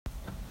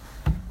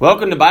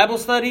Welcome to Bible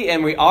study,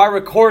 and we are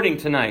recording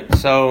tonight.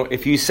 So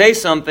if you say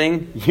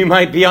something, you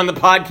might be on the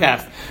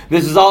podcast.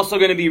 This is also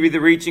going to be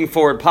the Reaching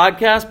Forward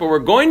podcast, but we're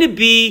going to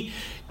be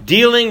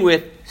dealing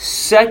with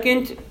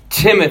 2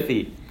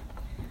 Timothy,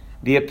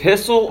 the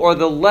epistle or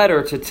the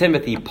letter to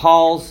Timothy,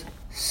 Paul's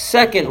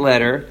second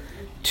letter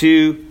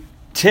to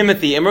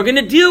Timothy. And we're going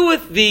to deal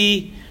with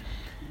the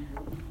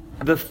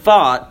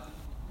thought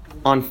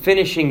on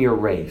finishing your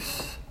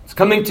race. It's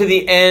coming to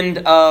the end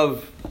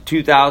of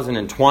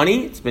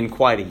 2020. It's been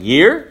quite a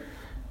year,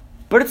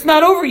 but it's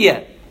not over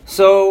yet.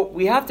 So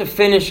we have to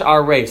finish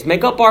our race,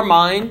 make up our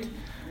mind,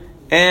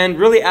 and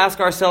really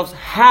ask ourselves,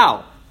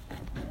 how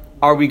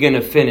are we going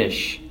to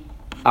finish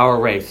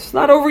our race? It's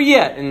not over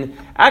yet. And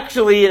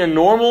actually, in a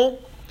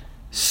normal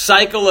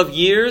cycle of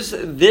years,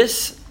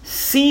 this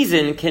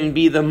season can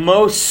be the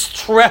most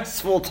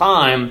stressful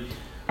time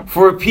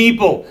for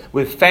people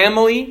with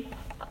family,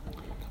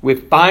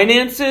 with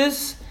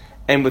finances,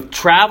 and with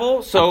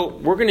travel. So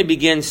we're going to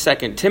begin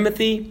 2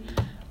 Timothy.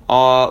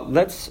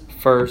 Let's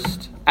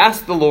first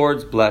ask the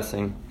Lord's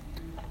blessing.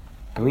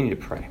 And we need to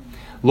pray.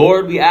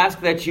 Lord, we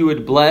ask that you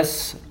would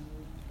bless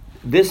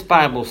this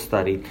Bible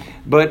study.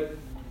 But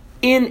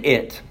in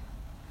it,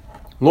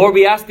 Lord,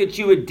 we ask that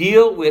you would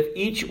deal with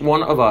each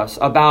one of us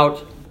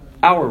about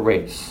our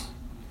race,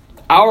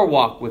 our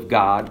walk with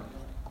God,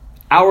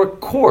 our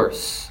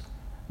course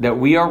that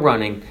we are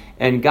running.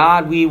 And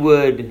God, we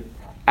would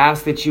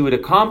ask that you would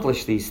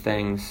accomplish these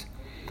things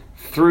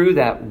through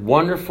that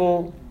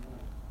wonderful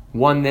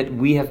one that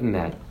we have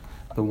met,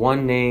 the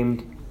one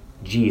named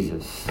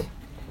Jesus.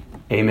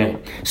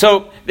 Amen.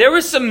 So there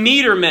were some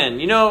meter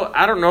men. You know,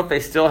 I don't know if they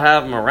still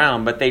have them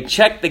around, but they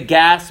check the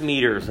gas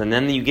meters and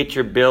then you get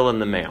your bill in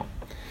the mail.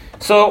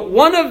 So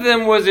one of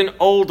them was an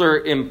older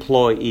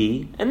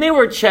employee, and they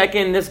were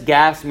checking this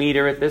gas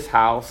meter at this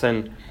house,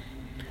 and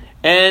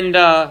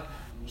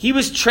he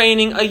was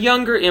training a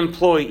younger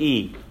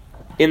employee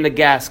in the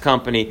gas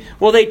company.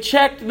 Well, they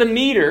checked the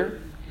meter,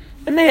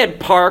 and they had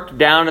parked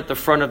down at the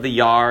front of the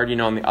yard,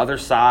 on the other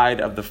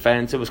side of the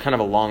fence. It was kind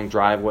of a long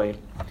driveway.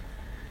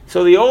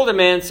 So the older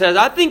man says,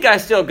 "I think I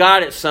still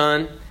got it,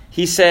 son."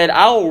 He said,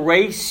 "I'll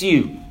race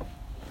you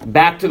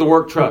back to the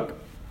work truck."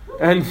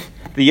 And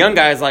the young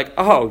guy's like,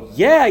 "Oh,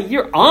 yeah,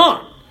 you're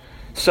on."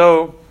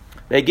 So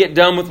they get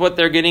done with what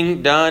they're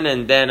getting done,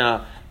 and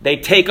then they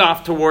take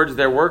off towards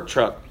their work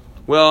truck.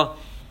 Well,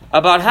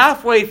 about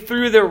halfway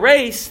through the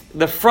race,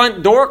 the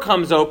front door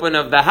comes open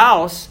of the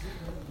house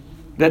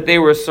that they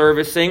were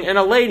servicing, and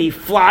a lady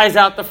flies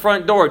out the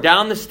front door,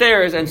 down the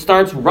stairs, and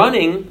starts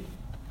running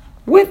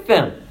with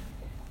them.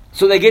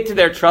 So they get to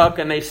their truck,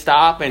 and they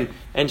stop,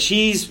 and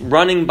she's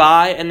running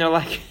by, and they're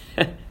like,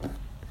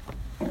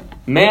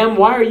 "Ma'am,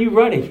 why are you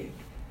running?"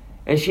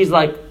 And she's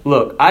like,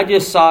 "Look, I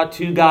just saw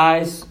two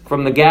guys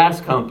from the gas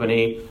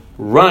company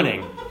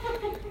running,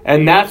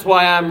 and that's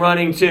why I'm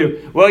running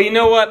too." Well, you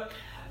know what?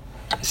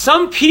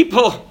 Some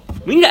people,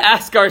 we need to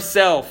ask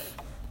ourselves,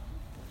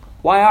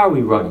 why are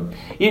we running?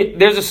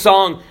 There's a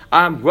song,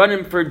 "I'm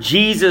running for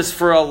Jesus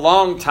for a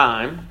long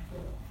time,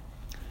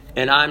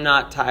 and I'm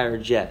not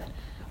tired yet."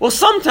 Well,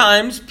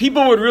 sometimes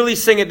people would really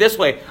sing it this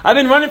way: "I've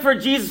been running for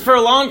Jesus for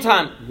a long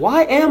time.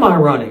 Why am I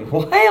running?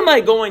 Why am I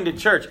going to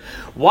church?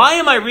 Why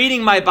am I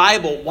reading my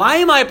Bible? Why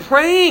am I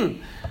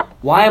praying?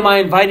 Why am I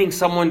inviting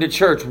someone to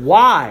church?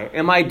 Why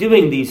am I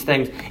doing these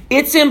things?"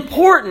 It's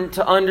important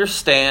to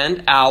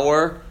understand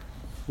our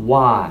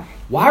why.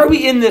 Why are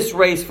we in this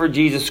race for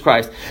Jesus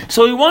Christ?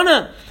 So we want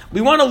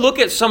to look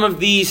at some of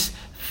these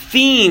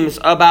themes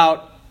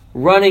about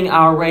running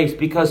our race,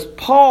 because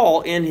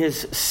Paul, in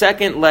his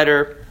second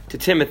letter to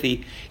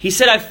Timothy, he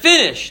said, "I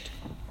finished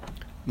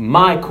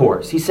my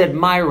course." He said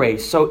my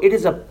race. So it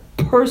is a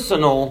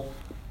personal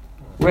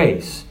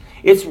race.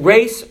 It's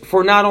race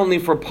for not only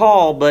for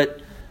Paul,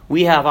 but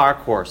we have our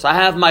course. I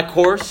have my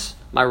course,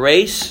 my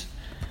race.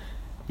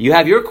 You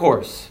have your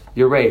course,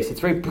 your race.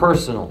 It's very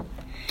personal.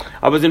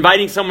 I was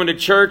inviting someone to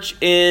church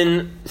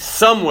in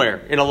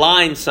a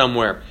line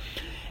somewhere.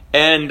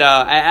 And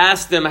I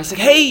asked them, I said,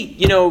 "Hey,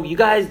 you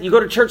guys, you go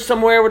to church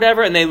somewhere or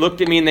whatever?" And they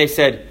looked at me and they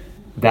said,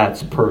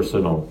 "That's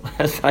personal."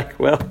 I was like,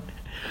 well,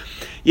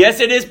 yes,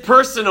 it is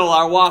personal,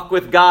 our walk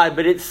with God,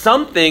 but it's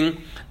something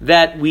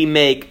that we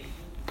make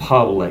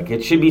public.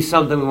 It should be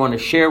something we want to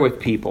share with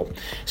people.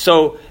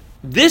 So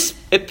this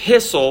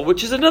epistle,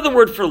 which is another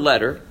word for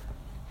letter,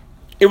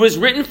 it was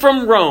written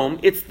from Rome.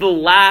 It's the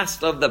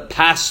last of the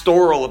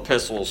pastoral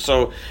epistles.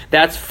 So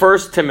that's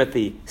 1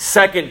 Timothy,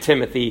 2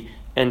 Timothy,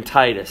 and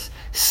Titus.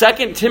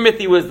 2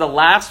 Timothy was the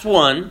last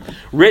one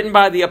written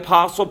by the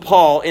Apostle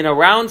Paul in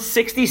around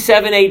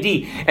 67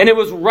 AD. And it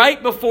was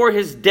right before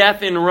his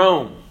death in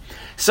Rome.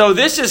 So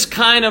this is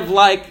kind of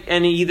like,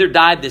 and he either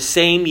died the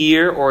same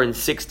year or in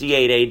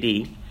 68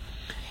 AD.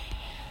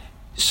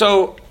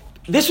 So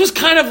this was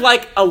kind of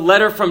like a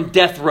letter from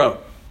death row.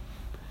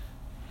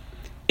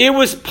 It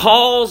was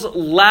Paul's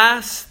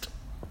last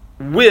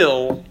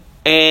will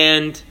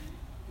and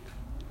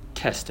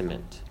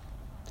testament.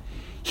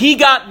 He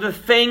got the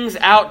things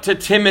out to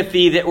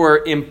Timothy that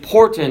were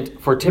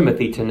important for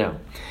Timothy to know.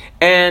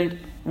 And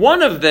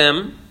one of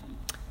them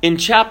in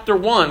chapter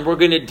 1, we're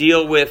going to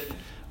deal with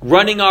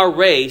running our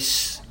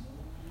race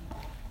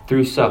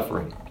through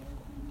suffering.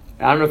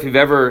 I don't know if you've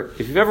ever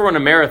run a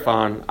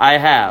marathon. I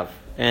have.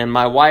 And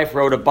my wife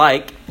rode a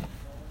bike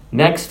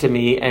next to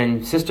me,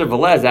 and Sister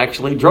Velez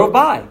actually drove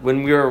by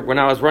when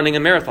I was running a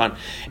marathon.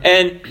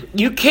 And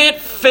you can't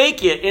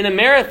fake it in a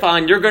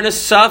marathon. You're going to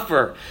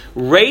suffer.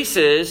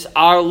 Races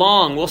are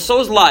long. Well, so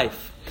is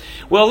life.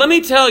 Well, let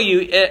me tell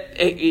you,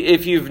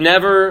 if you've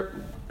never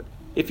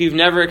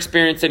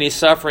experienced any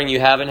suffering, you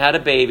haven't had a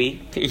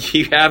baby,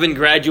 you haven't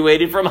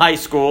graduated from high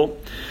school,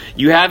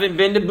 you haven't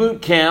been to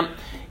boot camp,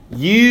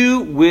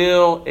 you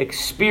will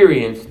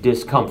experience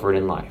discomfort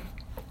in life.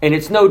 And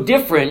it's no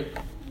different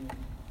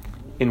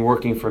in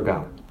working for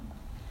God.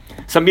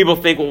 Some people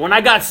think, well, when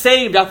I got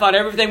saved, I thought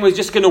everything was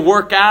just going to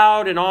work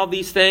out and all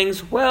these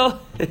things.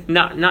 Well,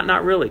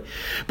 not really.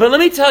 But let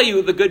me tell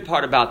you the good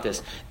part about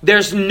this.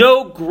 There's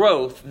no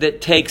growth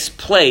that takes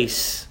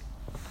place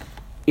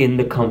in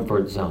the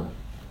comfort zone.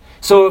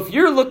 So if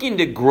you're looking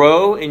to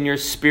grow in your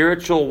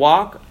spiritual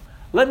walk,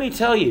 let me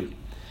tell you,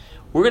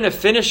 we're going to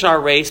finish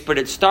our race, but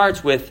it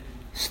starts with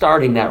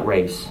starting that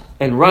race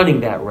and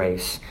running that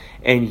race.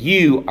 And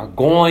you are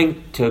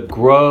going to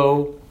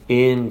grow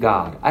in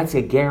God. That's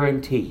a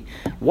guarantee.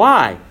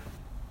 Why?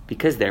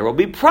 Because there will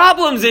be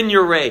problems in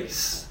your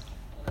race.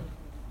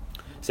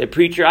 Say,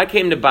 preacher, I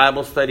came to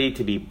Bible study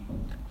to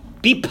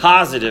be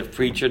positive,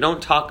 preacher.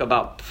 Don't talk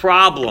about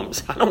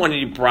problems. I don't want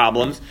any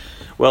problems.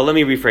 Well, let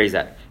me rephrase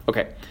that.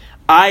 Okay.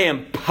 I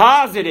am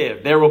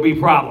positive there will be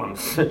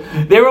problems.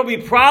 There will be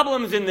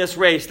problems in this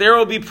race. There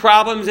will be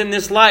problems in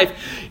this life.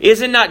 Is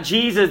it not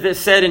Jesus that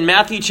said in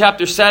Matthew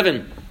chapter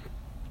 7,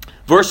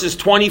 verses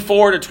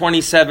 24 to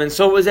 27?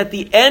 So it was at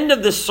the end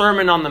of the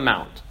Sermon on the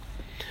Mount.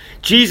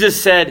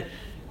 Jesus said,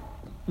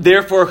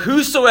 therefore,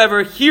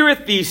 whosoever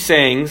heareth these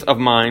sayings of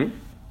mine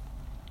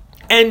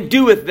and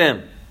doeth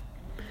them,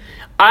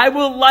 I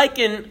will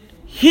liken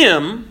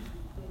him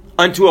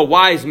unto a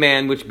wise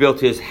man which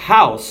built his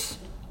house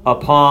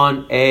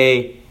upon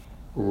a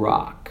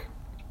rock.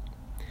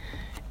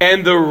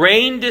 And the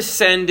rain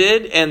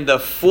descended, and the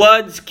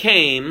floods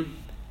came,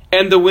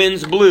 and the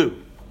winds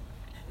blew,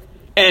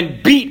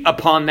 and beat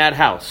upon that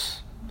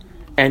house.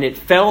 And it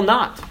fell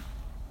not,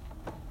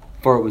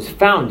 for it was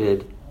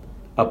founded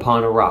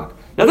upon a rock.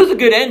 Now there's a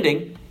good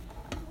ending.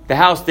 The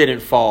house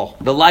didn't fall.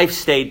 The life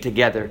stayed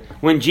together.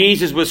 When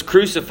Jesus was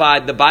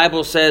crucified, the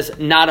Bible says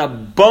not a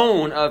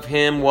bone of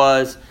him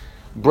was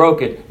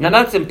broken. Now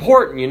that's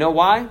important. You know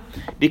why?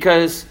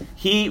 Because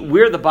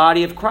we're the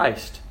body of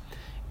Christ.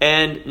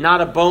 And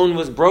not a bone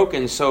was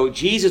broken. So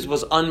Jesus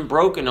was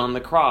unbroken on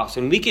the cross.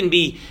 And we can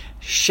be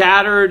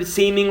shattered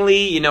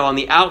seemingly, on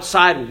the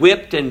outside,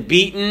 whipped and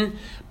beaten.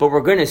 But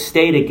we're going to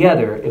stay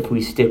together if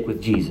we stick with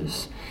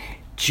Jesus.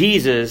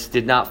 Jesus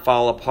did not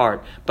fall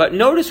apart. But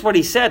notice what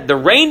he said. The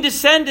rain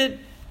descended.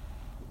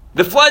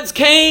 The floods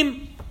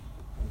came.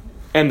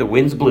 And the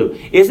winds blew.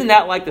 Isn't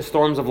that like the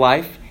storms of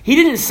life? He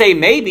didn't say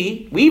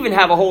maybe. We even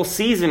have a whole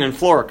season in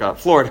Florida,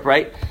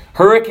 right?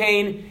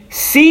 Hurricane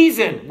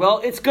season.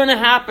 Well, it's going to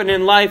happen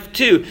in life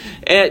too.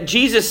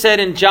 Jesus said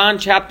in John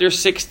chapter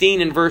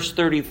 16 and verse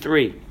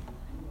 33,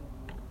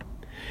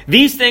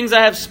 these things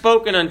I have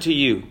spoken unto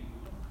you,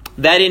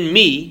 that in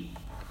me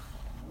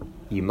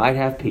you might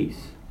have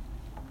peace.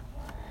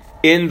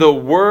 In the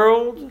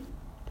world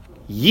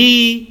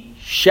ye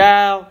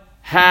shall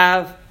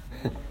have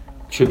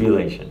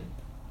tribulation.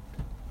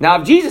 Now,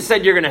 if Jesus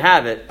said you're going to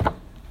have it,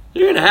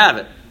 you're going to have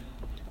it.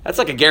 That's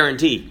like a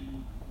guarantee.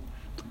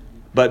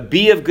 But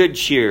be of good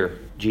cheer,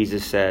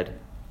 Jesus said.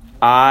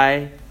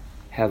 I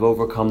have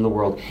overcome the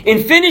world.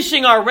 In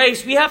finishing our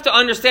race, we have to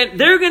understand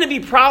there are going to be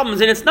problems.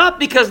 And it's not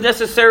because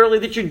necessarily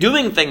that you're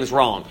doing things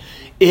wrong.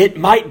 It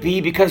might be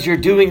because you're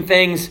doing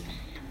things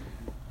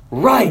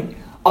right.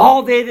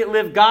 All they that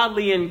live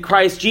godly in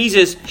Christ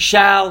Jesus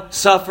shall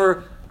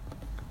suffer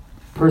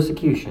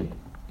persecution.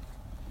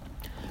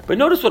 But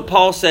notice what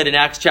Paul said in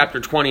Acts chapter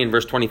 20 and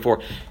verse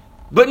 24.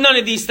 But none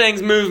of these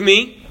things move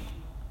me,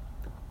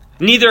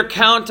 neither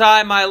count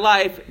I my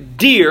life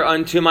dear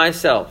unto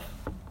myself,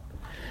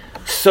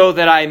 so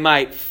that I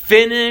might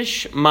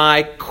finish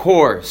my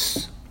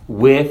course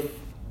with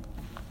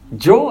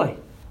joy,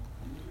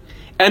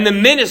 and the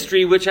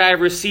ministry which I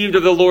have received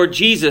of the Lord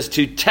Jesus,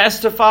 to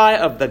testify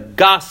of the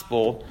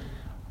gospel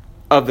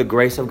of the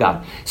grace of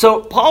God.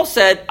 So Paul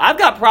said, I've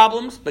got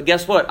problems, but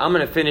guess what? I'm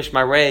going to finish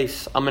my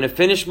race. I'm going to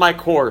finish my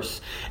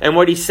course. And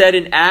what he said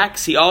in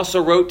Acts, he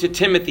also wrote to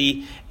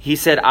Timothy, he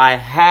said, I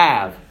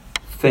have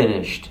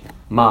finished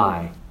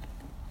my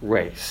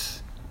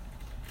race.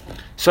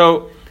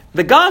 So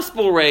the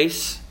gospel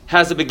race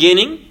has a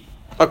beginning,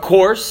 a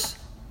course,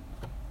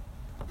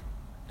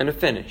 and a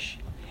finish.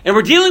 And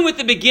we're dealing with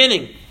the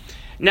beginning.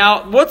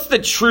 Now, what's the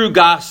true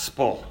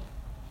gospel?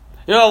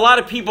 A lot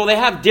of people, they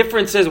have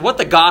differences what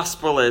the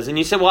gospel is. And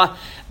you say, well,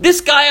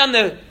 this guy on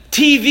the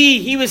TV,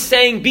 he was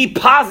saying be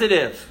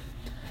positive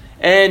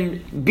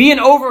and be an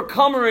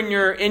overcomer in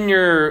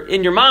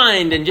your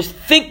mind and just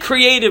think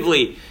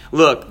creatively.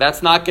 Look,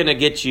 that's not going to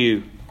get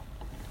you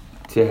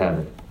to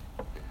heaven.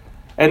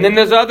 And then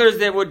there's others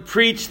that would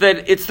preach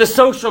that it's the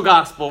social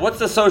gospel. What's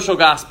the social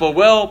gospel?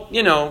 Well,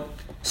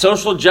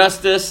 social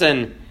justice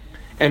and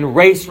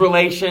race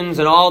relations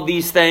and all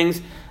these things.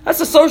 That's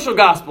the social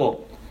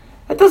gospel.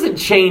 That doesn't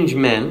change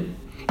men.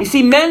 You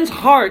see, men's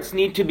hearts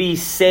need to be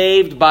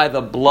saved by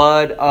the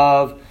blood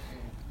of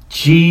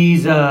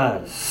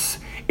Jesus.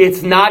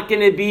 It's not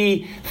going to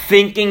be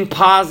thinking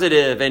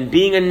positive and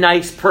being a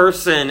nice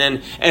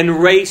person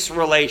and race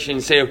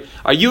relations. Say,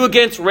 are you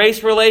against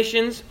race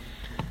relations?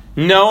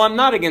 No, I'm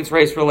not against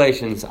race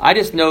relations. I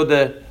just know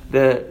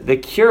the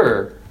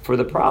cure for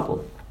the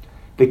problem.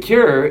 The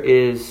cure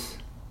is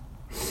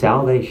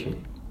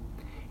salvation.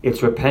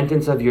 It's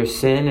repentance of your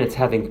sin. It's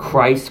having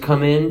Christ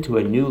come into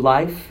a new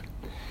life.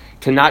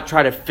 To not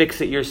try to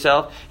fix it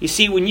yourself. You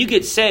see, when you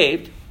get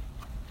saved,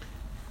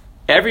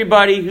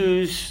 everybody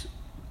who's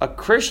a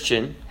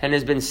Christian and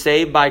has been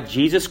saved by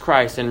Jesus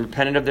Christ and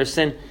repented of their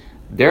sin,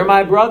 they're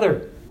my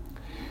brother.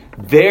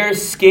 Their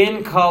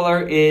skin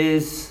color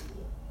is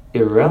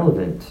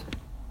irrelevant.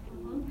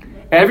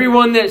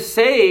 Everyone that's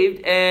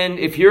saved, and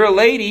if you're a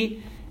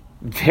lady,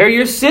 they're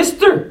your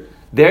sister.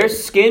 Their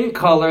skin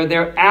color,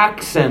 their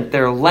accent,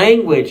 their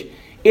language,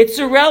 it's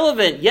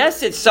irrelevant.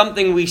 Yes, it's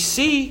something we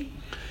see.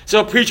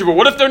 So, preacher, but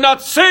what if they're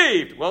not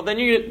saved? Well, then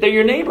they're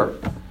your neighbor.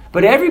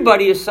 But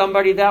everybody is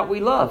somebody that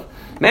we love.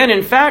 Man,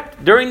 in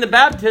fact, during the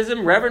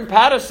baptism, Reverend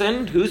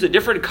Patterson, who's a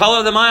different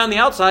color than I on the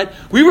outside,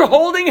 we were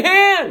holding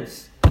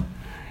hands.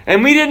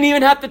 And we didn't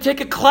even have to take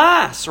a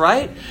class,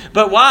 right?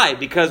 But why?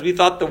 Because we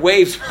thought the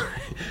waves,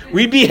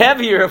 we'd be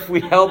heavier if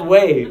we held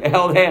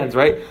hands,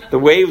 right? The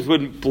waves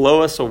wouldn't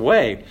blow us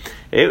away.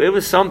 It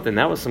was something.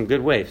 That was some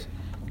good waves.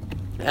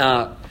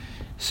 But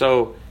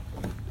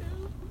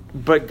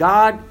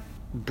God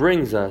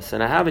brings us,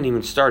 and I haven't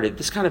even started,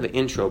 this kind of an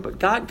intro, but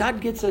God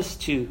gets us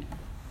to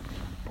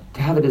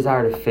have a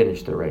desire to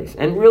finish the race.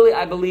 And really,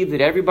 I believe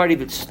that everybody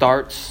that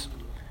starts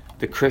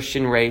the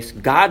Christian race,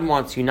 God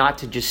wants you not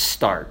to just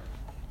start,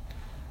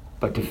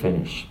 but to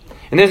finish.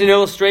 And there's an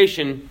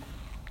illustration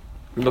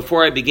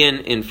before I begin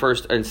in 1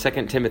 and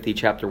 2 Timothy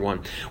chapter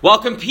 1. While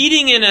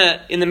competing in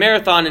the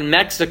marathon in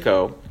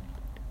Mexico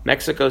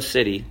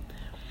City,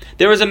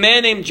 there was a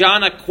man named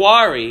John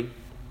Aquari,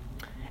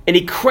 and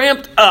he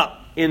cramped up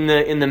in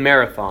the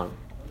marathon.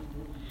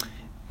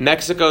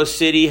 Mexico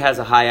City has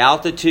a high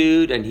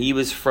altitude, and he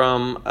was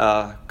from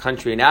a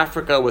country in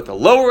Africa with a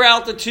lower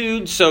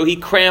altitude, so he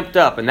cramped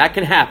up, and that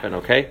can happen,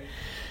 okay?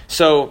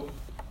 So,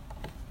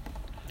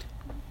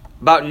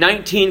 about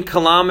 19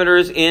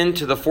 kilometers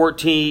into the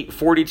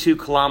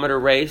 42-kilometer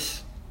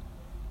race,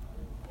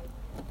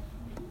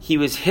 he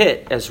was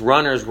hit as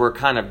runners were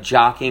kind of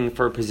jockeying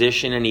for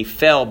position, and he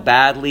fell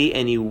badly,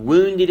 and he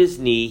wounded his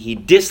knee, he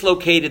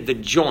dislocated the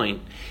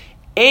joint,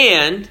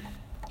 and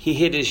he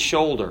hit his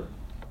shoulder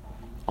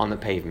on the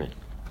pavement.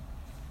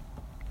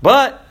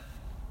 But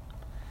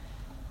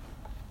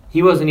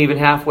he wasn't even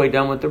halfway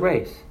done with the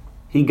race.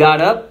 He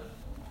got up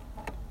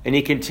and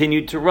he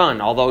continued to run,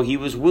 although he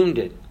was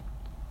wounded.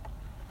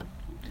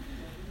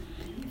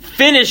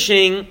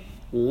 Finishing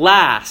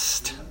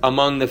last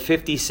among the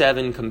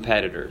 57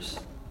 competitors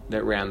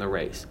that ran the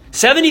race.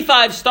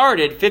 75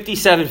 started,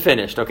 57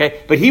 finished,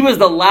 okay? But he was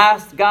the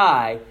last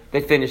guy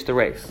that finished the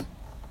race.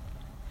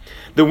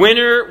 The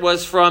winner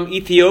was from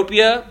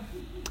Ethiopia,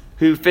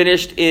 who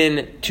finished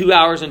in 2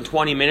 hours and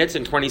 20 minutes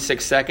and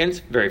 26 seconds.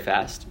 Very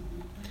fast.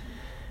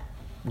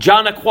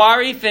 John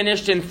Aquari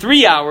finished in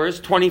 3 hours,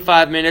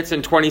 25 minutes,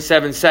 and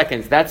 27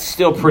 seconds. That's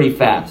still pretty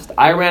fast.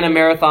 I ran a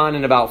marathon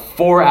in about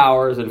 4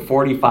 hours and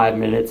 45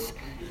 minutes,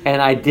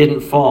 and I didn't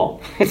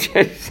fall.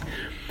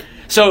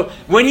 So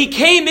when he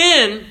came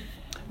in,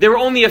 there were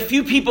only a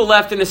few people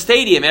left in the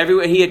stadium.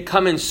 He had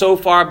come in so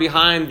far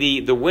behind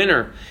the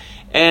winner.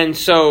 And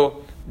so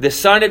the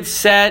sun had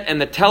set,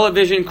 and the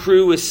television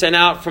crew was sent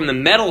out from the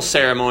medal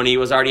ceremony. It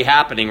was already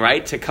happening,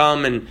 right? To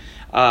come, and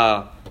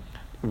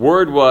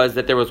word was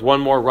that there was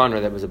one more runner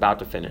that was about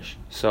to finish.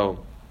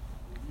 So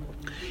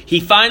he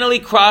finally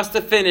crossed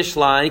the finish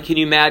line. Can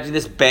you imagine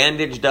this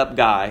bandaged up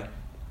guy?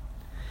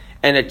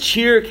 And a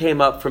cheer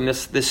came up from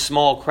this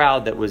small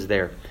crowd that was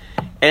there.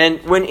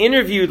 And when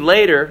interviewed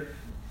later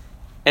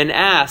and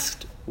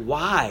asked,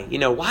 why?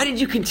 Why did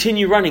you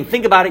continue running?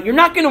 Think about it. You're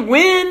not going to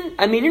win.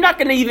 You're not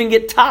going to even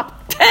get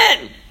top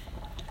 10.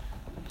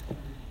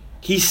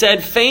 He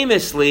said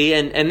famously,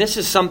 and this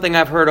is something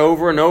I've heard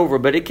over and over,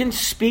 but it can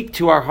speak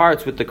to our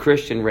hearts with the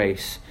Christian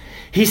race.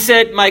 He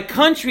said, my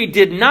country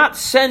did not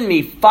send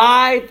me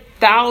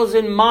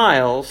 5,000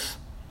 miles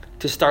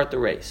to start the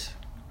race.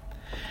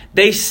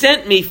 They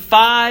sent me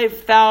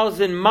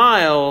 5,000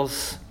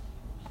 miles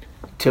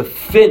to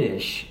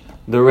finish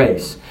the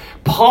race.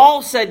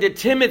 Paul said to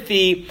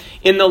Timothy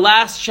in the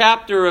last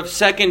chapter of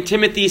 2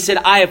 Timothy, he said,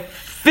 I have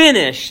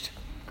finished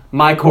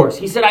my course.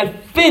 He said, I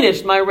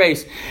finished my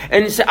race.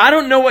 And he said, I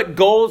don't know what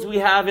goals we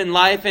have in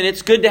life, and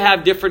it's good to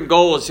have different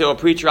goals. So,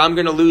 preacher, I'm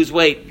going to lose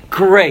weight.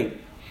 Great.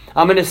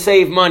 I'm going to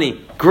save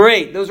money.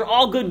 Great. Those are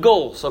all good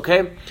goals,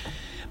 okay?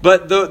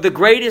 But the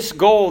greatest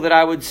goal that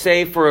I would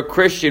say for a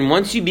Christian,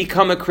 once you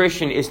become a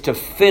Christian, is to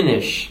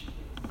finish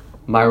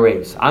my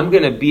race. I'm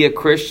going to be a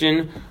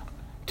Christian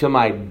to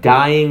my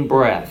dying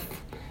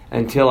breath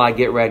until I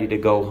get ready to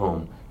go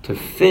home, to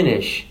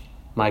finish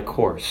my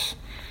course.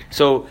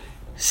 So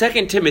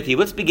 2 Timothy,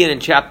 let's begin in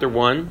chapter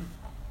 1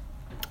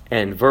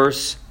 and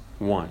verse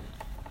 1.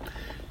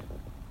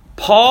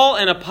 Paul,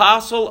 an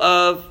apostle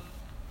of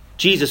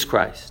Jesus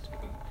Christ,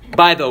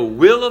 by the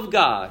will of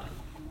God,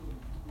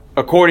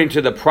 according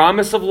to the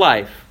promise of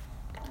life,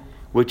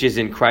 which is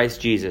in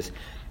Christ Jesus.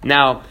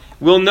 Now,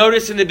 we'll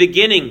notice in the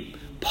beginning,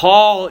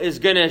 Paul is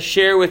going to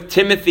share with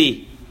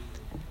Timothy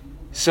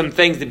some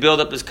things to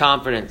build up his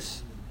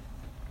confidence.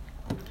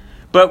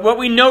 But what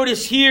we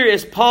notice here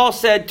is Paul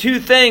said two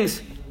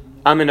things.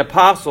 I'm an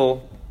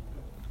apostle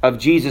of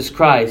Jesus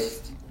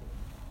Christ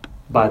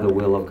by the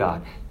will of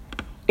God.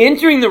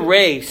 Entering the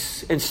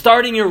race and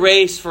starting your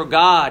race for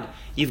God,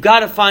 you've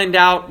got to find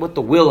out what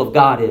the will of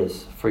God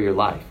is for your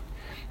life.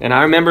 And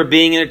I remember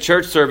being in a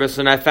church service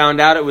and I found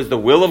out it was the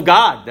will of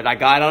God that I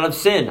got out of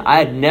sin. I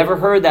had never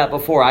heard that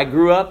before. I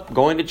grew up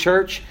going to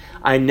church.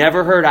 I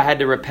never heard I had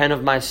to repent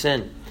of my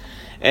sin.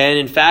 And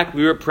in fact,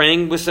 we were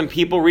praying with some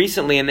people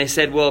recently and they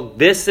said, well,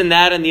 this and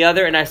that and the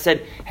other. And I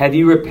said, have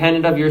you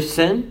repented of your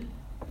sin?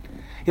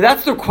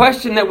 That's the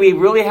question that we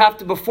really have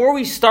to, before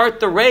we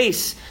start the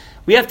race,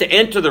 we have to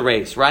enter the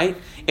race, right?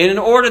 And in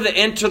order to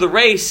enter the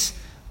race,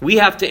 we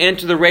have to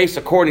enter the race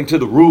according to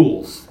the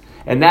rules.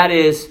 And that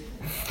is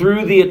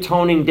through the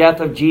atoning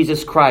death of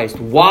Jesus Christ,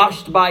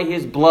 washed by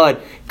His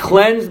blood,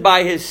 cleansed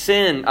by His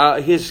sin,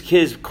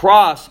 His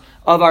cross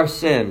of our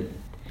sin.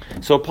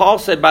 So Paul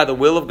said, by the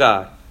will of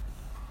God.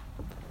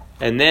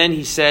 And then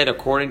he said,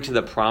 according to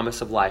the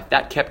promise of life.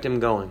 That kept him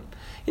going.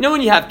 You know,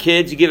 when you have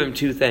kids, you give them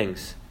two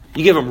things.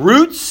 You give them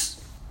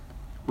roots,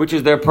 which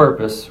is their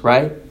purpose,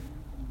 right?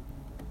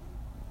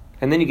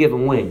 And then you give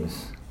them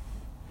wings,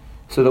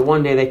 so that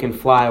one day they can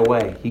fly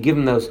away. You give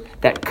them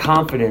that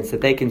confidence that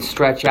they can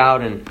stretch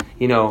out and,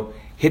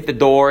 hit the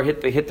door,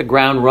 hit the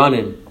ground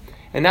running.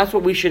 And that's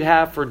what we should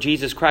have for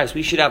Jesus Christ.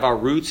 We should have our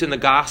roots in the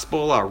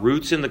gospel, our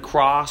roots in the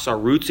cross, our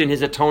roots in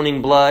His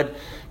atoning blood.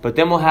 But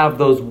then we'll have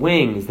those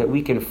wings that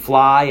we can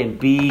fly and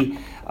be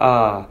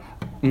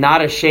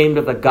not ashamed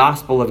of the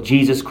gospel of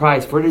Jesus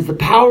Christ. For it is the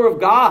power of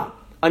God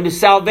unto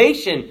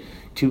salvation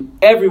to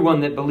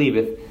everyone that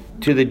believeth,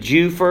 to the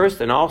Jew first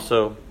and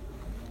also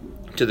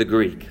to the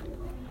Greek.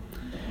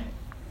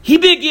 He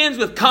begins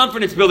with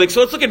confidence building. So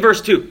let's look at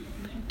verse 2.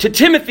 To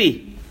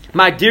Timothy,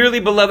 my dearly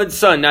beloved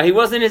son. Now, he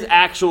wasn't his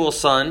actual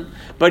son,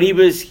 but he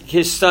was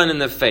his son in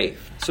the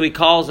faith. So he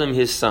calls him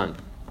his son.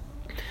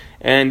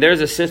 And there's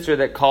a sister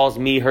that calls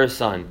me her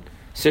son,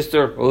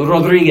 Sister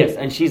Rodriguez.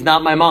 And she's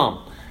not my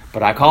mom,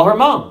 but I call her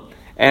mom.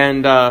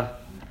 And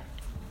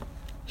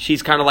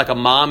she's kind of like a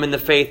mom in the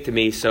faith to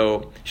me.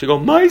 So she'll go,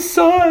 my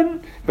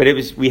son. But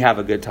we have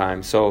a good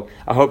time. So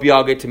I hope you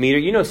all get to meet her.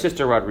 You know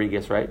Sister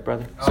Rodriguez, right,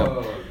 brother?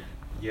 So,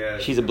 yeah.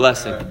 She's a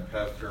blessing.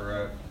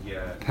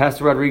 Yeah.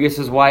 Pastor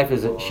Rodriguez's wife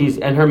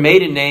and her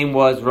maiden name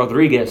was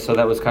Rodriguez, so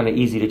that was kind of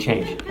easy to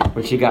change.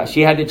 When she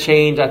had to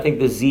change, I think,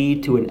 the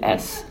Z to an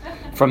S.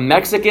 From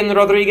Mexican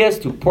Rodriguez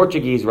to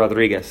Portuguese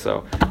Rodriguez.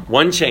 So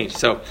one change.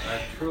 So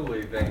I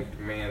truly thank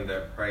the man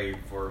that prayed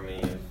for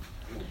me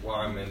while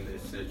I'm in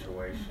this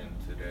situation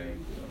today.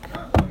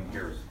 I'm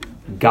here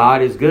speaking.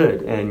 God is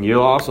good. And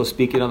you'll also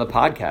speak it on the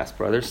podcast,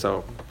 brother.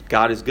 So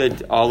God is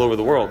good all over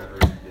the world.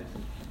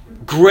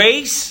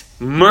 Grace,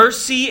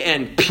 mercy,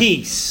 and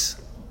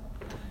peace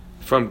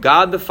from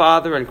God the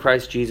Father and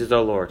Christ Jesus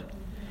our Lord.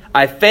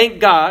 I thank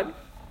God,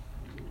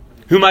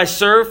 whom I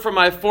serve from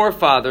my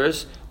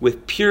forefathers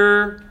with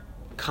pure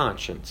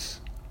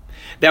conscience,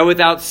 that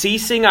without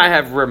ceasing I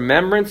have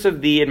remembrance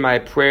of thee in my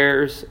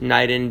prayers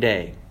night and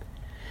day,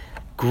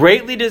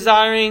 greatly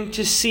desiring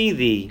to see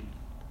thee,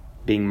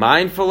 being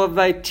mindful of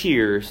thy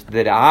tears,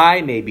 that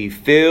I may be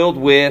filled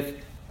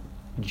with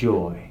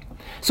joy.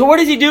 So what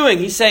is he doing?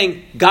 He's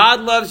saying,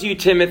 God loves you,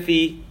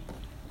 Timothy,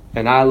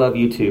 and I love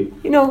you too.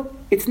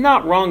 It's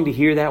not wrong to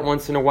hear that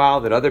once in a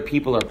while, that other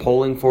people are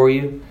pulling for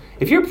you.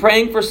 If you're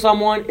praying for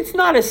someone, it's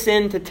not a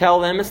sin to tell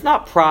them. It's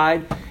not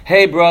pride.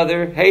 Hey,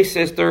 brother. Hey,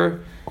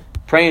 sister.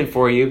 Praying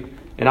for you.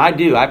 And I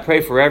do. I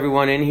pray for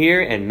everyone in here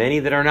and many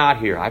that are not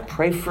here. I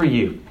pray for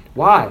you.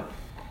 Why?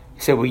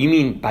 You say, well, you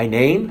mean by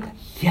name?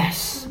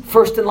 Yes.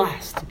 First and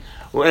last.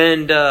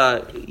 And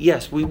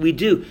yes, we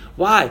do.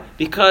 Why?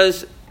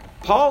 Because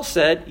Paul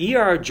said, ye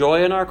are our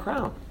joy and our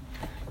crown.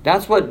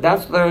 That's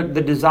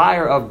the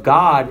desire of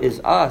God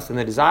is us. And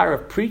the desire of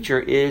a preacher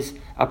is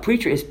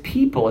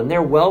people and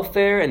their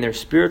welfare and their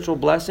spiritual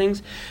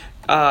blessings.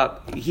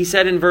 He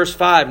said in verse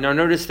 5, now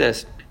notice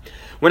this.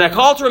 When I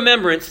call to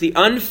remembrance the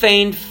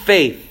unfeigned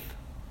faith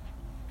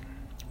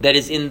that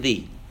is in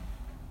thee.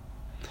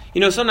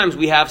 Sometimes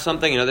we have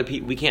something and other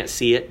people, we can't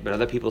see it, but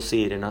other people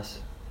see it in us.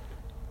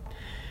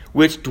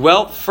 Which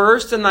dwelt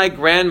first in thy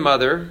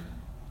grandmother,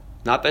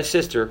 not thy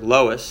sister,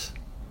 Lois,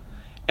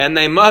 and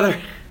thy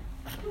mother,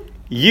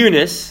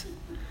 Eunice,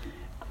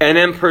 and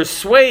am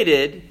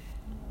persuaded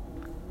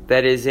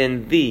that is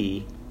in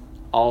thee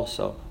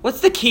also. What's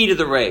the key to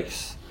the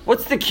race?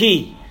 What's the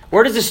key?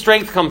 Where does the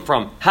strength come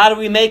from? How do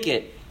we make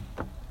it?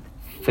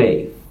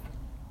 faith.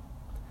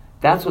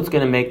 That's what's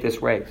going to make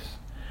this race.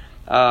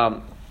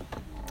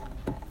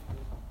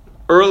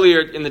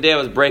 Earlier in the day, I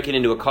was breaking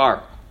into a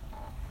car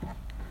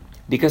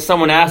because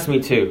someone asked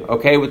me to,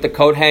 okay, with the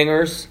coat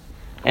hangers,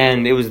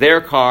 and it was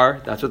their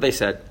car. That's what they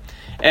said.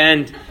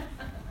 And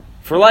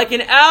for like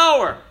an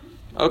hour,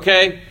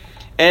 okay,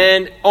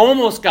 and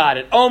almost got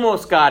it,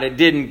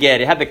 didn't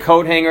get it. Had the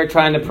coat hanger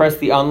trying to press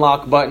the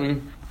unlock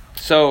button.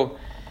 So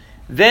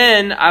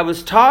then I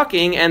was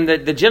talking, and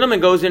the gentleman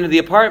goes into the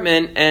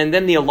apartment, and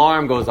then the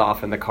alarm goes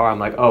off in the car. I'm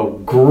like, oh,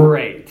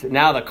 great.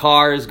 Now the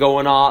car is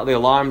going off, the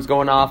alarm's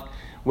going off.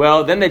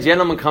 Well, then the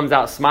gentleman comes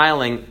out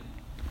smiling.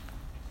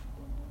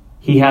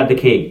 He had the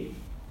key.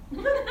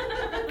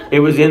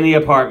 It was in the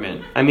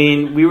apartment. I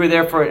mean, we were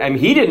there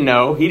he didn't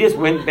know. He just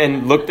went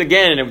and looked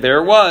again, and there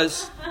it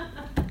was.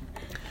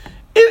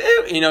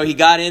 He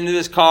got into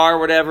his car,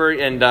 whatever,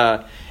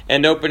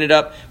 and opened it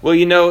up.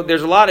 Well,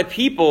 there's a lot of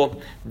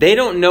people, they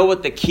don't know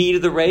what the key to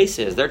the race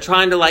is. They're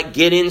trying to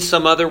get in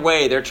some other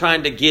way. They're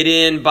trying to get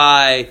in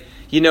by,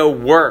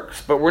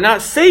 works. But we're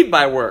not saved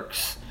by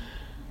works.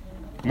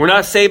 We're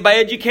not saved by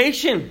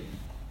education.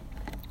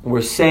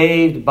 We're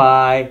saved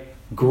by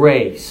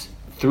grace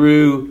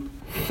through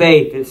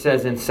faith, it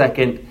says in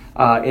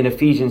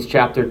Ephesians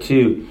chapter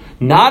 2.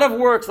 Not of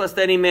works, lest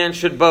any man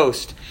should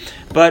boast.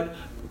 But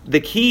the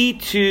key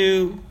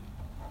to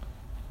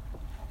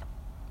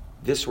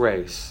this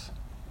race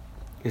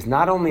is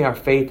not only our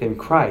faith in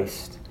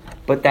Christ,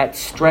 but that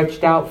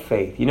stretched out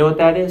faith. You know what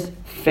that is?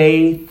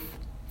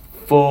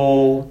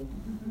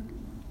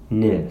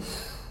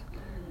 Faithfulness.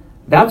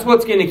 That's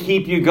what's going to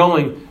keep you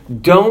going.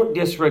 Don't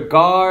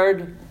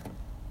disregard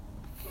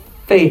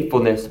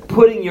faithfulness,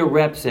 putting your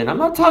reps in. I'm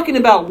not talking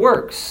about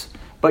works,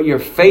 but your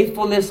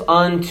faithfulness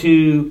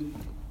unto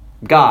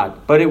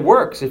God. But it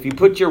works. If you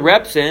put your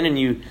reps in and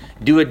you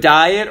do a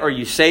diet or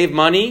you save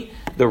money,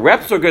 the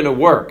reps are going to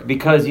work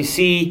because you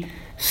see,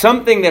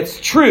 something that's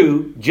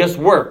true just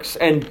works.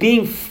 And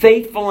being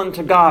faithful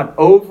unto God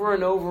over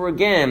and over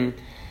again,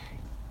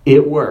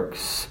 it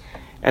works.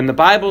 And the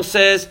Bible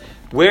says,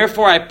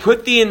 wherefore I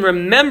put thee in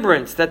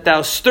remembrance that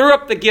thou stir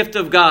up the gift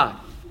of God,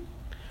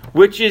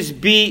 which is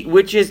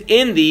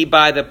in thee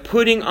by the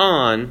putting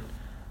on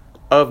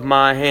of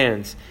my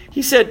hands.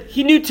 He said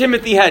he knew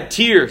Timothy had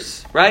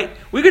tears, right?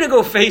 We're going to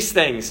go face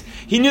things.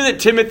 He knew that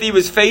Timothy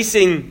was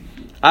facing,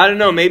 I don't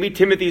know, maybe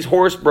Timothy's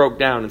horse broke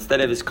down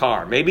instead of his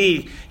car.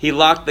 Maybe he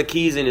locked the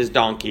keys in his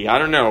donkey. I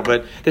don't know,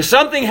 but there's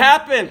something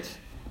happened.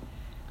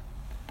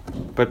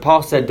 But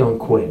Paul said, don't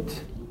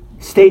quit.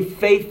 Stay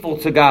faithful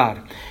to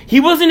God. He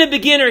wasn't a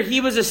beginner.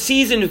 He was a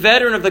seasoned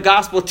veteran of the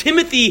gospel.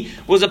 Timothy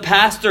was a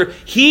pastor.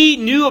 He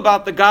knew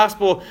about the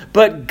gospel,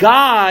 but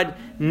God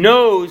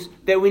knows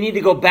that we need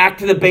to go back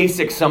to the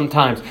basics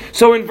sometimes.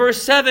 So in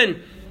verse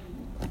 7,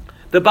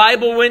 the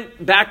Bible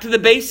went back to the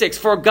basics.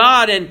 For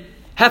God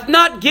hath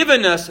not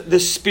given us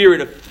the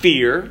spirit of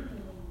fear.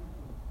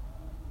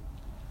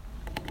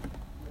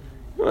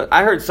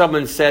 I heard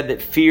someone said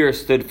that fear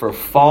stood for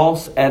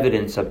false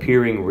evidence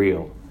appearing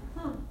real.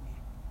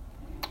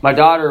 My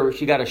daughter,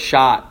 she got a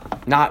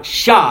shot. Not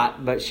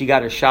shot, but she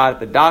got a shot at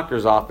the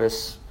doctor's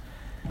office.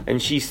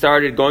 And she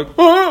started going,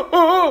 oh,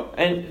 oh,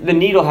 and the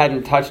needle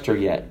hadn't touched her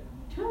yet.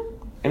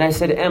 And I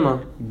said,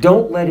 Emma,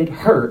 don't let it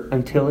hurt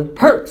until it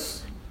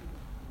hurts.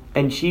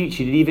 And she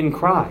didn't even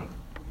cry.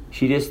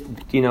 She just,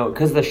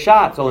 because the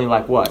shot's only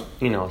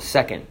a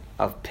second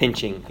of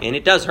pinching. And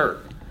it does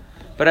hurt.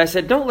 But I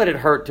said, don't let it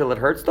hurt till it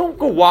hurts. Don't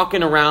go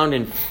walking around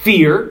in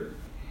fear.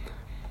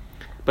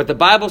 But the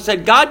Bible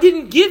said God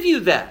didn't give you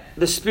the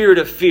spirit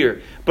of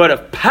fear, but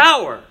of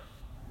power.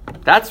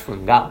 That's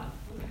from God.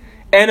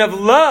 And of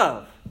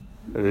love.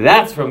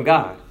 That's from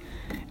God.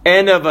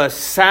 And of a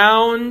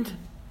sound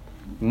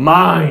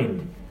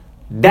mind.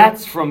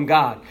 That's from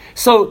God.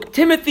 So,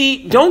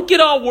 Timothy, don't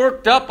get all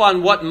worked up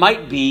on what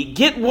might be.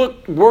 Get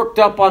worked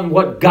up on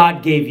what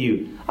God gave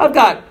you. I've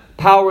got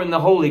power in the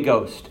Holy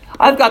Ghost.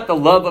 I've got the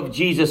love of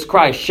Jesus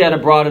Christ shed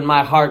abroad in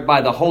my heart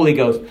by the Holy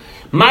Ghost.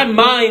 My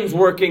mind's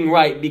working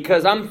right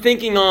because I'm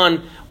thinking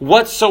on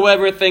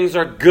whatsoever things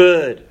are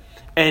good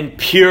and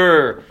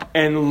pure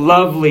and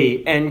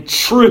lovely and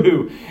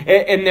true,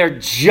 and they're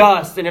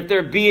just, and if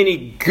there be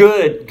any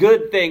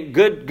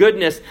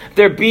goodness, if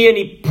there be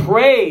any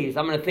praise,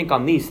 I'm going to think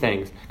on these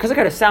things because I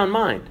got a sound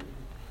mind.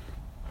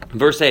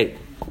 Verse 8.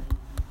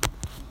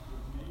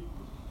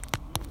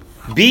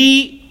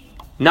 Be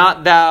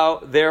not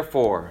thou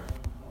therefore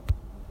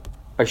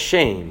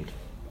ashamed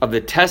of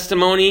the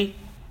testimony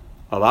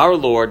of our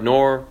Lord,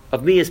 nor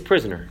of me as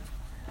prisoner,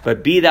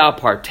 but be thou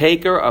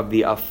partaker of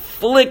the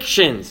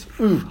afflictions,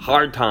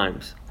 hard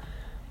times,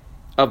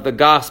 of the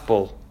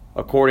gospel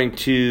according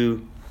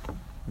to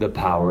the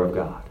power of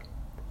God.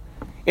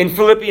 In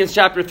Philippians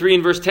chapter 3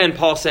 and verse 10,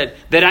 Paul said,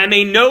 that I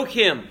may know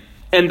him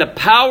and the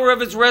power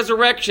of his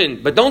resurrection.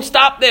 But don't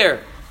stop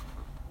there.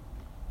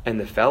 And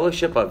the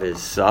fellowship of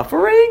his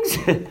sufferings,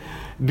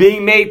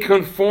 being made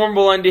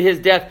conformable unto his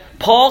death.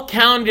 Paul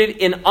counted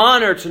it an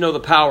honor to know the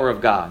power of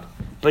God.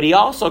 But he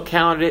also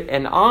counted it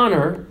an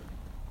honor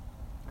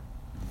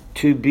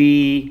to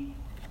be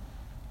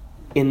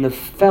in the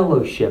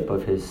fellowship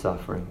of his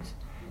sufferings,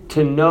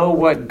 to know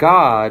what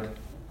God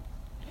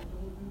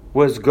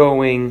was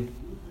going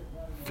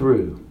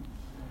through.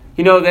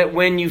 You know that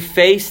when you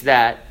face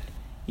that,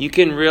 you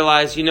can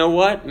realize, you know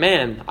what?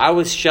 Man, I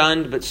was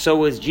shunned, but so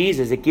was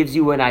Jesus. It gives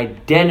you an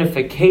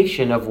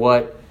identification of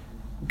what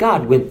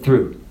God went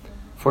through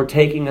for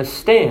taking a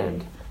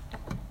stand.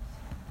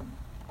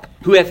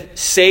 Who hath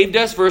saved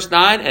us, verse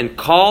 9, and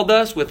called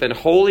us with an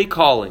holy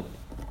calling,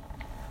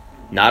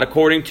 not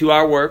according to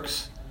our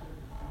works,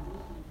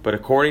 but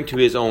according to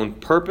his own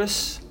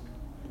purpose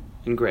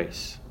and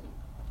grace,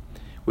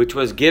 which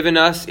was given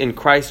us in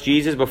Christ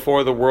Jesus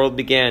before the world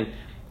began.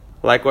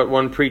 Like what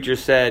one preacher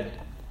said,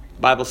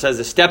 the Bible says,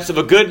 the steps of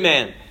a good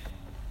man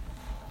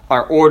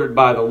are ordered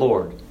by the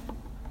Lord,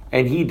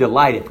 and he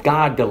delighteth.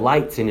 God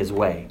delights in his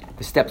way,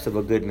 the steps of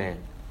a good man.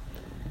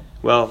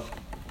 Well,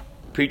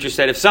 preacher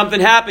said, if something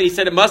happened, he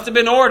said, it must have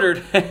been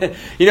ordered.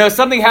 If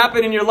something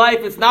happened in your life,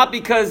 it's not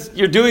because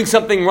you're doing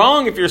something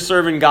wrong if you're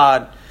serving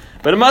God,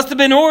 but it must have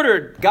been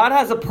ordered. God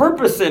has a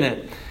purpose in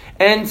it.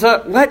 And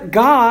so let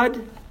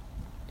God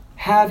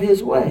have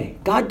his way.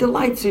 God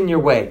delights in your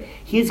way.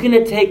 He's going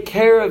to take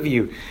care of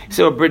you.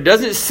 So it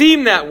doesn't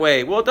seem that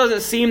way. Well, it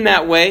doesn't seem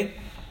that way.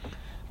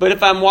 But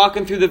if I'm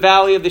walking through the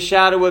valley of the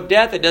shadow of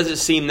death, it doesn't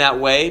seem that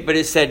way. But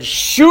it said,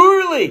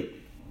 surely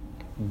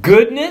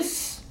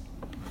goodness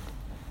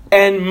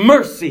and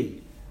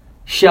mercy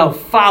shall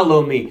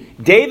follow me.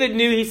 David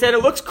knew, he said,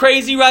 it looks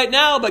crazy right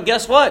now, but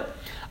guess what?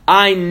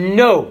 I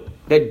know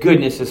that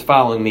goodness is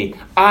following me.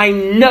 I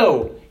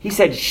know. He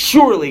said,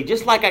 surely,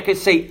 just like I could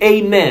say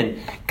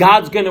amen,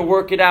 God's going to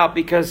work it out,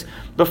 because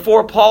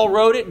before Paul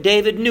wrote it,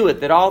 David knew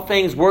it, that all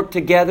things work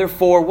together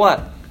for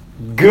what?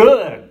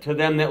 Good to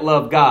them that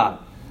love God,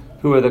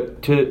 who are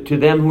to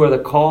them who are the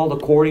called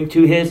according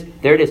to his,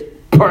 there it is,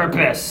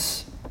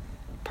 purpose.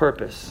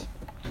 Purpose.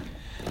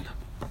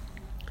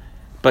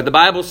 But the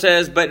Bible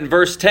says, but in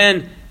verse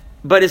 10,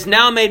 but is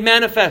now made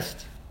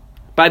manifest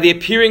by the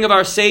appearing of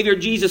our Savior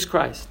Jesus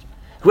Christ,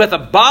 who hath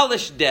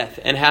abolished death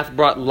and hath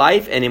brought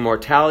life and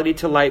immortality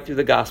to light through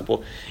the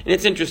gospel. And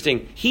it's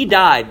interesting. He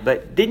died,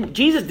 but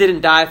Jesus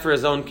didn't die for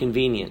his own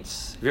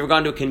convenience. Have you ever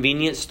gone to a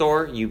convenience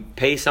store? You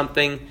pay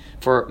something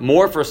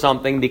for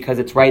something because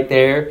it's right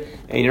there,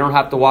 and you don't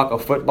have to walk a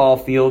football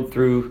field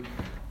through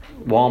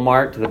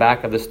Walmart to the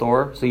back of the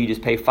store, so you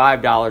just pay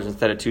 $5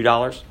 instead of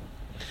 $2.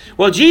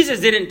 Well, Jesus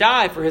didn't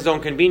die for his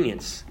own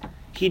convenience.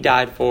 He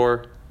died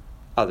for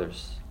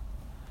others.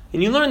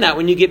 And you learn that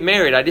when you get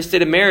married. I just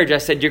did a marriage. I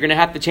said, you're going to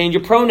have to change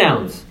your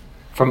pronouns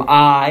from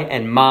I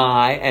and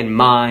my and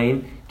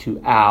mine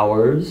to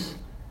ours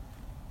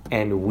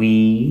and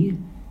we.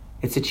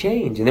 It's a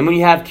change. And then when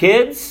you have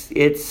kids,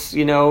 it's,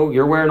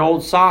 you're wearing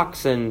old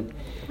socks,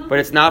 but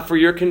it's not for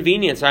your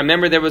convenience. I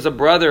remember there was a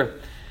brother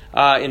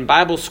in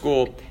Bible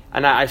school,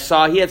 and I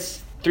saw he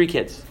has 3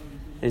 kids.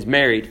 He's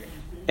married.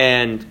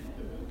 And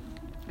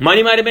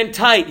money might have been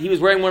tight. He was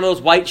wearing one of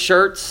those white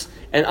shirts,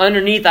 and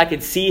underneath I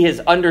could see his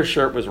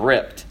undershirt was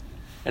ripped.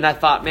 And I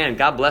thought, man,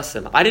 God bless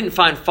him. I didn't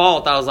find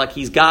fault. I was like,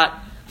 he's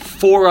got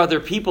 4 other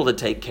people to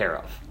take care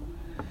of.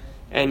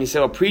 And you say,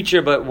 well,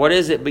 preacher, but what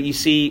is it? But you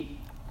see,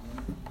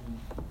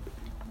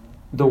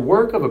 the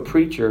work of a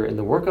preacher and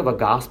the work of a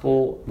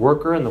gospel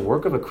worker and the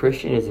work of a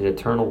Christian is an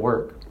eternal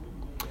work.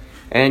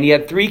 And you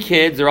have 3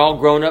 kids. They're all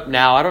grown up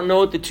now. I don't know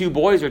what the 2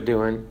 boys are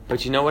doing,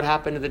 but you know what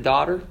happened to the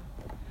daughter?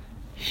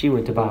 She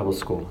went to Bible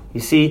school. You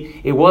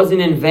see, it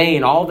wasn't in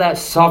vain. All that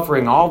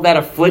suffering, all that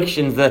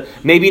afflictions, the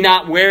maybe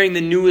not wearing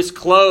the newest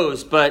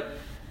clothes, but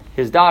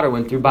his daughter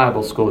went through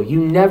Bible school. You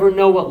never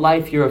know what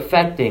life you're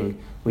affecting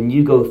when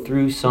you go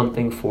through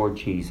something for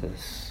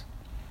Jesus.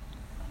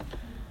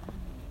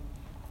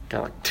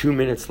 Got like 2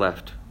 minutes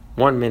left.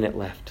 1 minute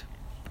left.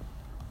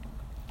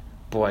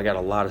 Boy, I got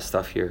a lot of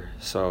stuff here.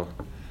 So,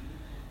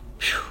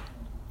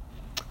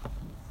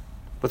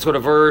 let's go to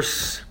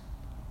verse...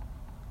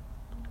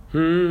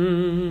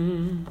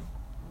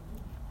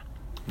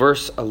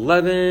 Verse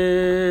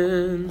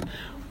 11.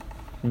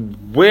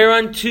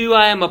 Whereunto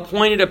I am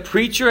appointed a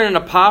preacher and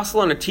an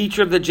apostle and a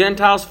teacher of the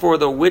Gentiles, for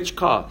the which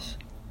cause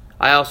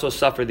I also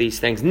suffer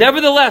these things.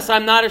 Nevertheless,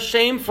 I'm not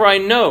ashamed, for I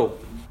know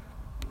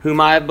whom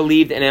I have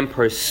believed and am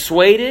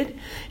persuaded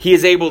he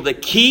is able to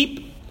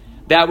keep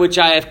that which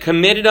I have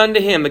committed unto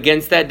him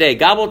against that day.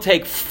 God will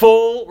take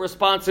full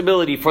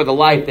responsibility for the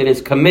life that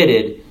is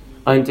committed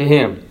unto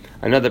him.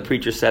 Another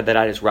preacher said that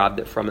I just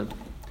robbed it from him.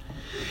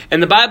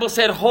 And the Bible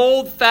said,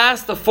 hold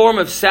fast the form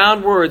of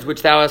sound words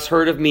which thou hast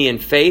heard of me in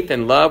faith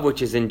and love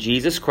which is in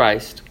Jesus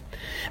Christ.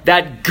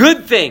 That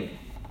good thing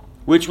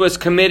which was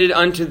committed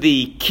unto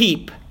thee,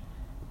 keep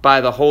by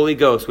the Holy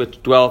Ghost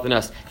which dwelleth in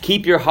us.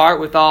 Keep your heart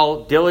with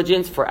all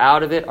diligence, for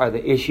out of it are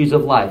the issues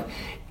of life.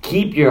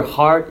 Keep your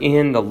heart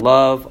in the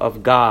love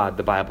of God,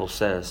 the Bible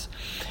says.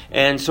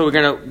 And so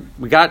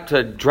we got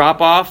to drop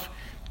off,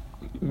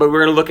 but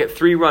we're going to look at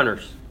 3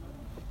 runners.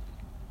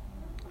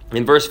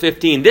 In verse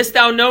 15, this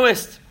thou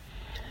knowest,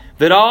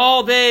 that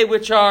all they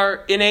which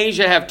are in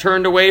Asia have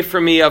turned away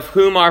from me, of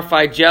whom are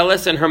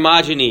Phygellus and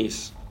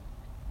Hermogenes.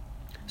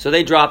 So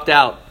they dropped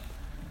out.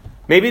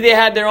 Maybe they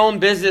had their own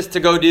business to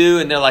go do,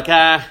 and they're like,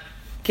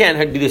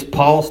 can't do this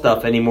Paul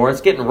stuff anymore. It's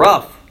getting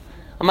rough.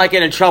 I might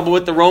get in trouble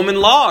with the Roman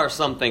law or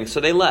something. So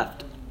they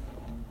left.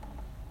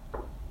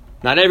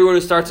 Not everyone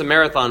who starts a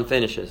marathon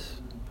finishes.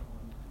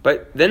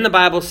 But then the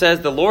Bible says,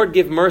 the Lord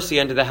give mercy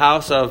unto the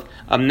house of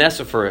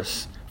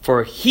Onesiphorus,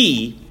 for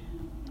he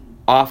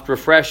oft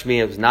refreshed me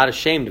and was not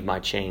ashamed of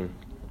my chain.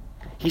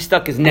 He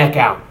stuck his neck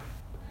out.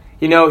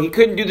 He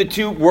couldn't do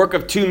the work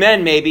of two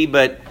men maybe,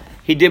 but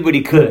he did what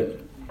he could.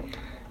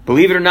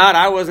 Believe it or not,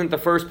 I wasn't the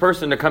first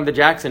person to come to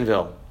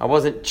Jacksonville. I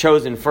wasn't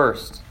chosen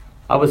first.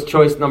 I was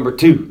choice number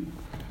 2.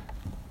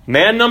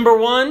 Man number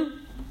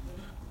 1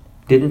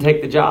 didn't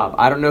take the job.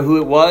 I don't know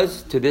who it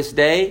was to this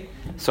day.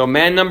 So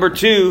man number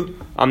 2,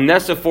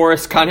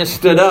 Onesiphorus, kind of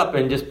stood up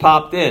and just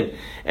popped in.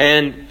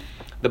 And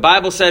the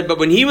Bible said, but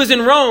when he was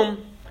in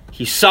Rome,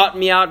 he sought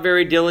me out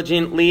very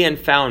diligently and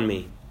found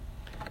me.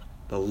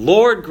 The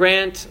Lord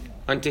grant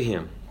unto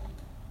him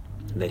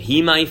that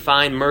he might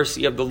find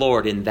mercy of the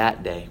Lord in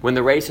that day. When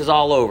the race is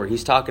all over,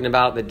 he's talking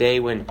about the day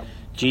when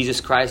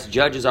Jesus Christ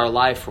judges our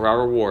life for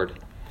our reward.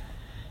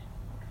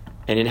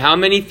 And in how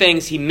many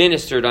things he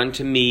ministered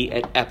unto me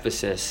at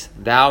Ephesus,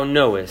 thou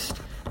knowest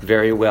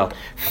very well.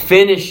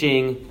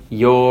 Finishing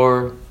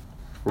your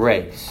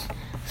race.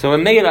 So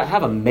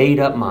have a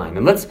made-up mind.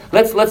 And let's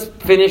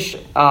finish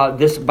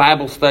this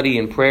Bible study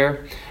in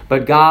prayer.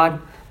 But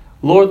God,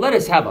 Lord, let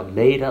us have a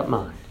made-up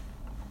mind.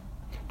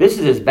 This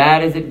is as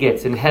bad as it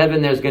gets. In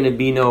heaven, there's going to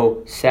be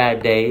no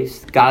sad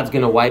days. God's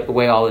going to wipe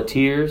away all the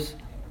tears.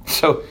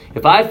 So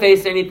if I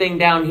face anything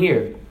down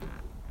here,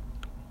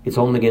 it's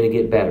only going to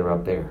get better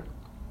up there.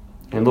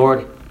 And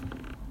Lord,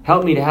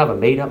 help me to have a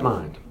made-up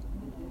mind.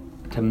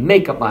 To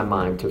make up my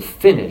mind to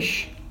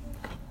finish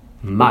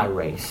my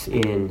race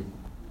in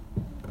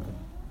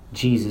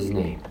Jesus'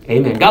 name.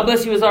 Amen. God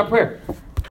bless you is our prayer.